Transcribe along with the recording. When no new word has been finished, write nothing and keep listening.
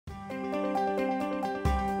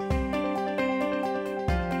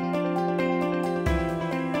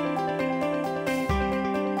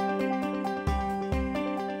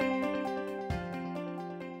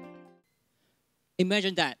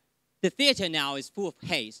Imagine that the theater now is full of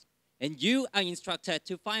haze, and you are instructed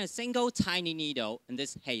to find a single tiny needle in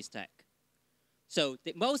this haystack. So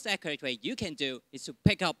the most accurate way you can do is to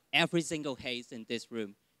pick up every single haze in this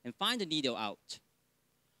room and find the needle out.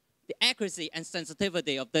 The accuracy and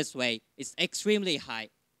sensitivity of this way is extremely high.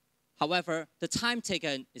 However, the time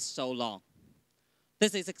taken is so long.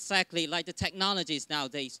 This is exactly like the technologies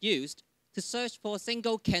nowadays used to search for a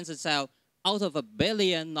single cancer cell out of 1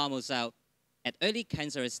 billion normal cells at early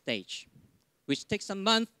cancerous stage, which takes a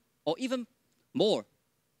month or even more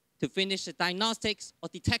to finish the diagnostics or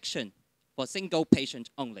detection for a single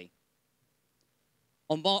patient only.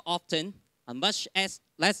 Or more often, a much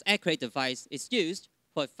less accurate device is used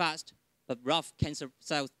for a fast but rough cancer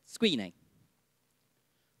cell screening.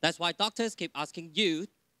 That's why doctors keep asking you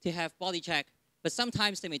to have body check, but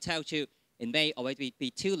sometimes they may tell you it may already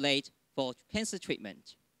be too late for cancer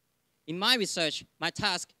treatment. In my research, my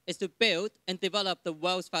task is to build and develop the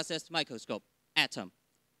world's fastest microscope, ATOM,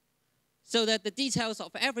 so that the details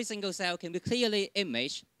of every single cell can be clearly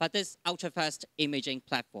imaged by this ultra-fast imaging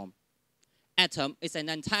platform. ATOM is an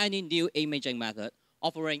entirely new imaging method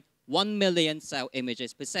offering 1 million cell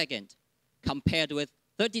images per second, compared with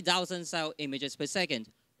 30,000 cell images per second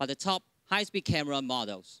by the top high-speed camera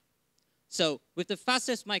models. So with the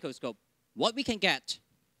fastest microscope, what we can get,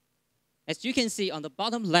 as you can see on the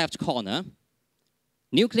bottom left corner,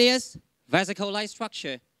 nucleus, vesicle-like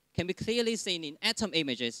structure can be clearly seen in ATOM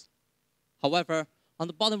images. However, on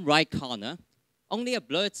the bottom right corner, only a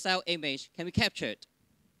blurred cell image can be captured.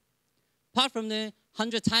 Apart from the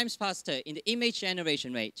 100 times faster in the image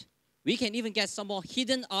generation rate, we can even get some more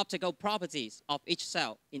hidden optical properties of each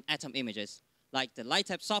cell in ATOM images, like the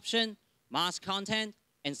light absorption, mass content,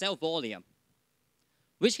 and cell volume,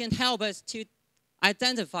 which can help us to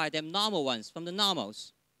identify the abnormal ones from the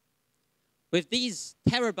normals. With these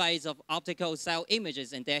terabytes of optical cell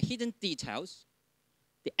images and their hidden details,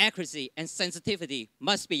 the accuracy and sensitivity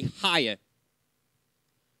must be higher.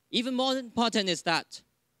 Even more important is that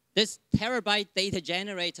this terabyte data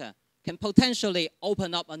generator can potentially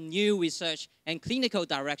open up a new research and clinical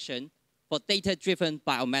direction for data-driven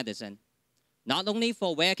biomedicine, not only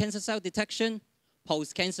for rare cancer cell detection,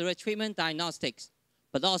 post-cancer treatment diagnostics,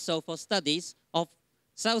 but also for studies of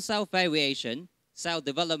cell-cell variation, cell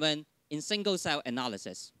development in single-cell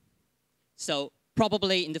analysis. So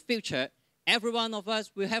probably in the future, every one of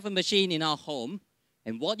us will have a machine in our home,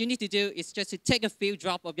 and what you need to do is just to take a few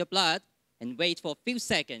drops of your blood and wait for a few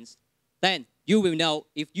seconds. Then you will know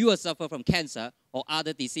if you are suffering from cancer or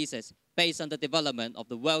other diseases based on the development of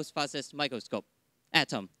the world's fastest microscope,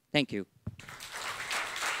 ATOM. Thank you.